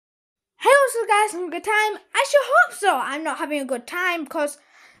so guys, having a good time? I sure hope so. I'm not having a good time because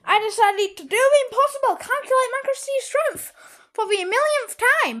I decided to do the impossible, calculate accuracy strength for the millionth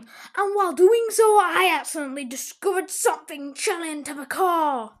time. And while doing so, I accidentally discovered something chilling to the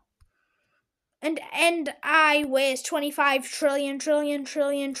core. And I weighs 25 trillion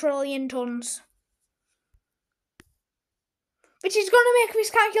tons. Which is going to make this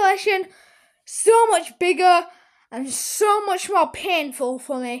calculation so much bigger and so much more painful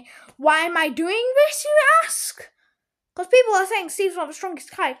for me. Why am I doing this, you ask? Because people are saying Steve's not the strongest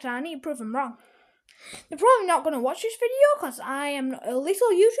character. I need to prove them wrong. They're probably not going to watch this video because I am a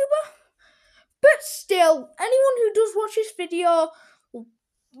little YouTuber. But still, anyone who does watch this video will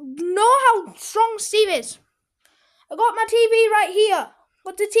know how strong Steve is. I got my TV right here.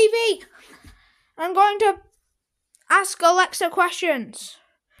 Got the TV. I'm going to ask Alexa questions.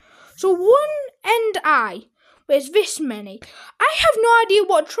 So 1 and I weighs this many. I have no idea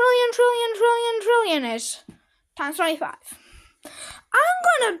what trillion is. Times 25. I'm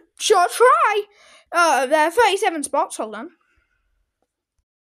gonna sure try. There are 37 spots. Hold on.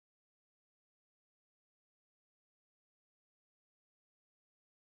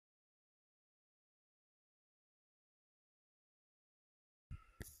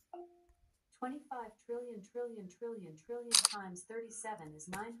 Trillion times 37 is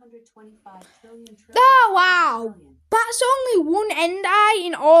 925 trillion. Oh wow! That's only 1 end eye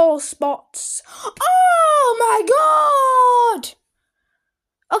in all spots. Oh my god!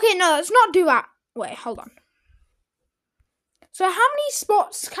 Okay, no, let's not do that. Wait, hold on. So how many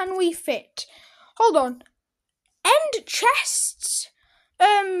spots can we fit? Hold on. End chests.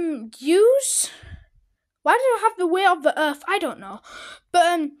 Use. Why do I have the weight of the earth? I don't know.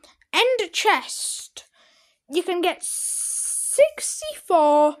 But end chest. You can get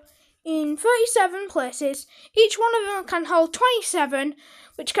 64 in 37 places. Each one of them can hold 27,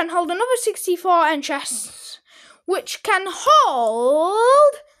 which can hold another 64 end chests, which can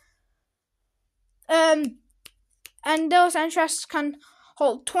hold and those end chests can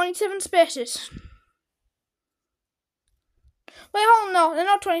hold 27 spaces. Wait, hold on, no, they're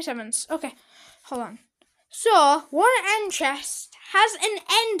not 27s. Okay, hold on. So, 1 end chest has an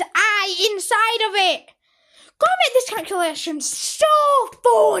end eye inside of it. Go make this calculation so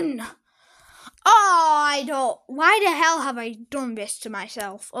fun. Oh, why the hell have I done this to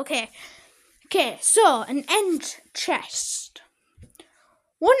myself? Okay, so an end chest.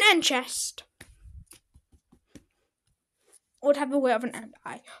 1 end chest would have the weight of an end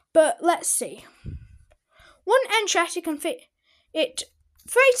eye. But let's see. 1 end chest, you can fit it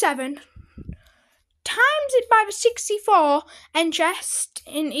 37 times it by the 64 end chest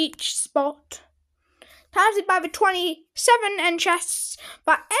in each spot. Times it by the 27 end chests.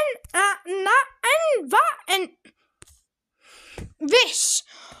 But this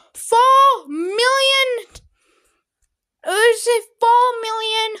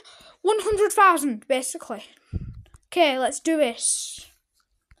 4,100,000 basically. Okay, let's do this.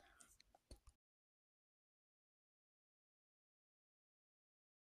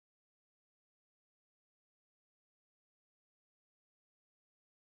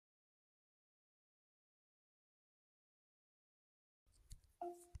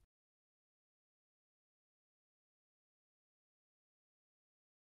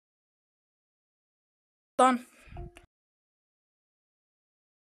 Done.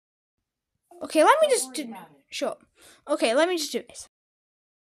 Okay, let me just do. Sure. Okay, let me just do this.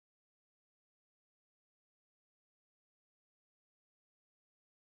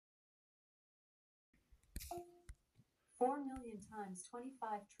 Four million times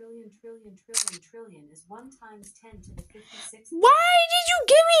 25 trillion is 1 times 10 to the 56. Why did you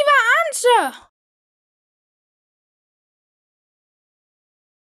give me that answer?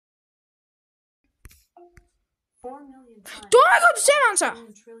 Don't I got the same answer?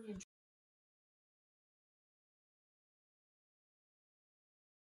 Trillion.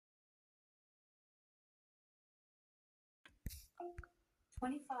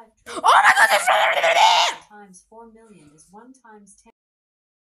 25 trillion. Oh my god, that's times 4 million is 1 times 10.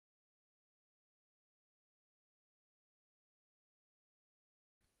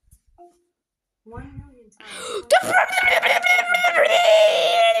 $1 million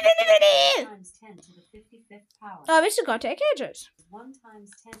times 10 to the 55th power. Oh, this is gonna take ages. 1 times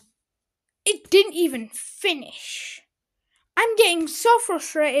 10. It didn't even finish. I'm getting so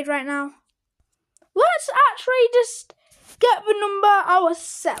frustrated right now. Let's actually just get the number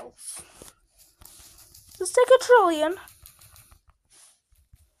ourselves. Let's take 1 trillion.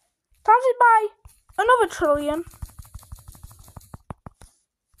 Times it by another trillion.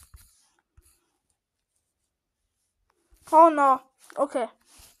 Oh no. Okay.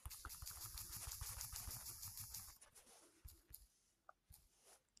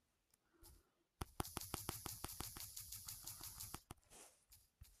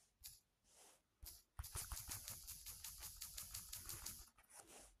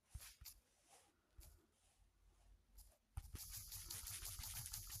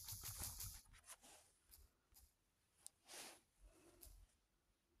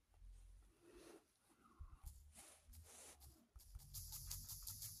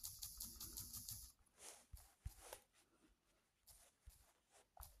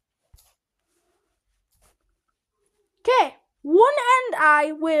 one end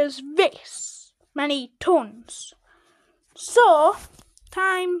eye weighs this many tons. So,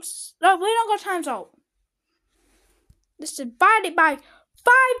 times... No, we don't got times out. This is divided by 5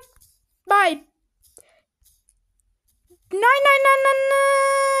 by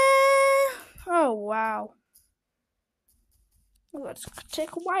 99999. Oh, wow. Let's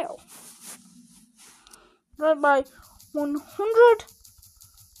take a while. Divided by 100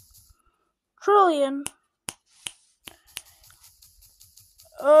 trillion.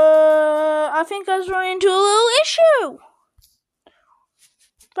 I think I was running into a little issue.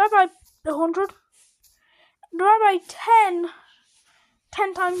 Divided by 100. Divided by 10.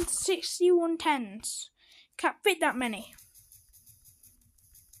 10 times 61 tens. Can't fit that many.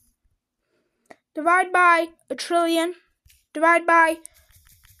 Divide by a trillion. Divide by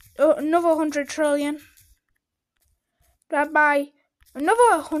another 100 trillion. Divide by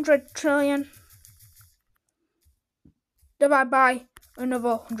another 100 trillion. Divide by another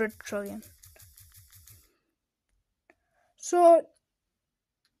 100 trillion. So,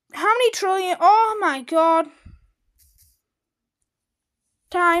 how many trillion? Oh my god.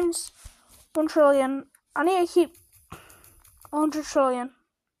 Times 1 trillion. I need to keep 100 trillion.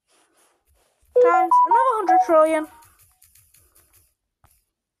 Times another 100 trillion.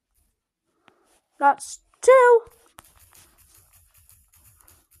 That's 2.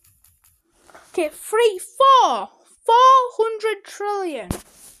 Okay, 3, 4. 400 trillion.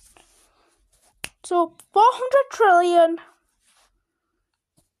 So 400 trillion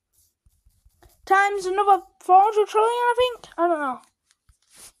times another 400 trillion, I think. I don't know.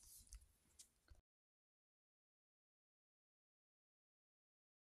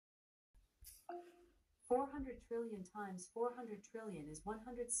 $400 trillion times 400 trillion is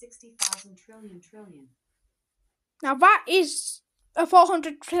 160,000 trillion. Now that is a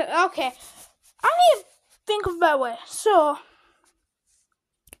 400 trillion. Okay, I need to think of a better way. So,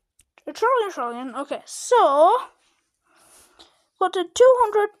 a trillion. Okay, so got to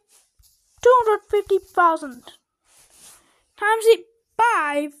 250,000 times it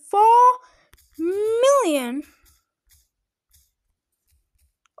by 4 million.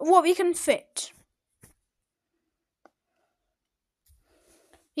 What we can fit.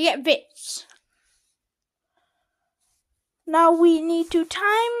 You get bits. Now we need to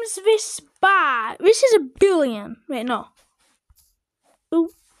times this by. This is a billion. Wait, no.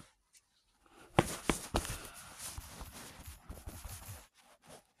 Ooh.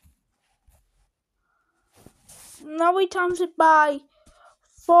 Now we times it by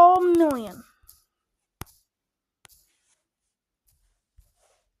 4 million.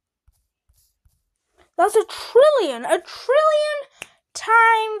 That's a trillion. A trillion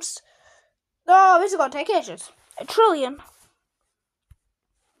times... Oh, this is going to take ages. A trillion.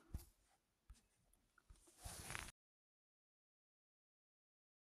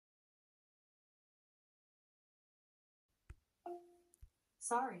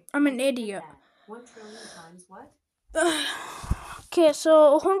 Sorry. I'm an idiot. 1 trillion times what? Okay,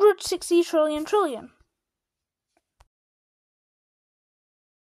 so 160 trillion.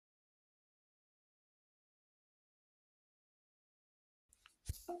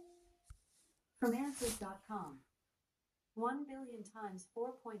 From answers.com. 1 billion times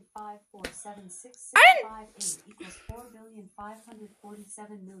 4.5476658 equals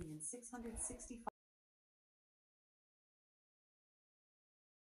 4,547,665.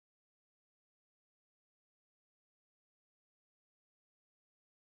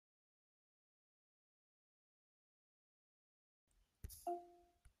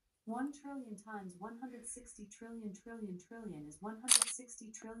 $1 trillion times 160 trillion is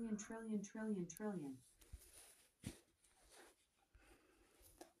 160 trillion.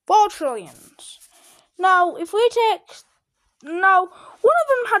 4 trillions. Now, if we take... Now, one of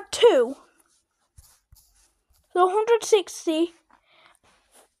them had 2. So 160.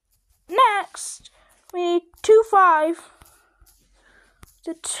 Next, we need 25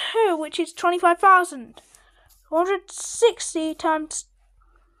 to 2, which is 25,000. 160 times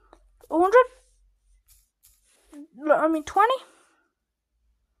 100. 20.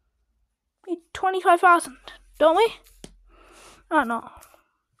 We need 25,000, don't we? I don't know.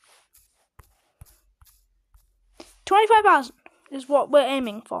 25,000 is what we're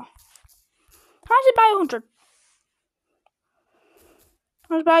aiming for. How's it by 100?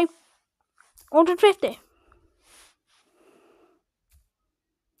 How's it by 150?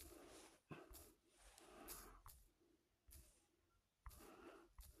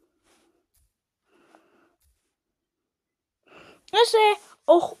 Let's say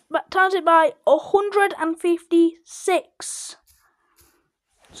times it by 156.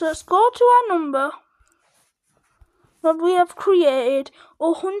 So let's go to our number. that we have created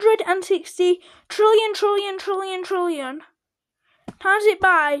 160 trillion times it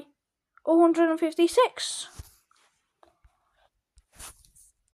by 156.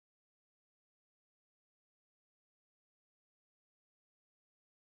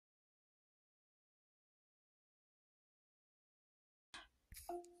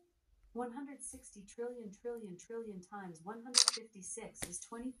 $160 trillion times 156 is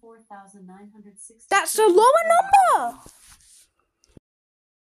 24,960. That's a lower number.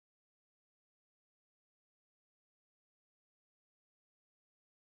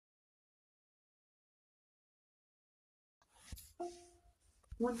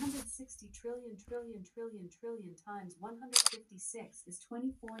 $160 trillion times 156 is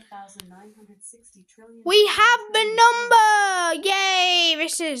 24,960 trillion. We have the number. Yay!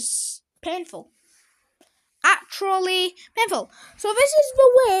 This is painful. Actually painful. So this is the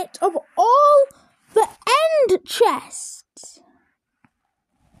weight of all the end chests.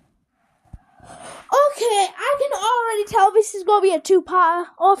 Okay, I can already tell this is going to be a 2-parter,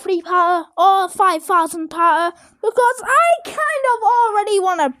 or 3-parter, or 5,000-parter, because I kind of already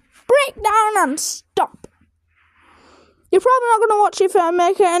want to break down and stop. You're probably not going to watch it and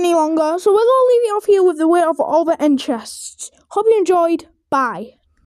make it any longer, so we're going to leave it off here with the weight of all the end chests. Hope you enjoyed. Bye.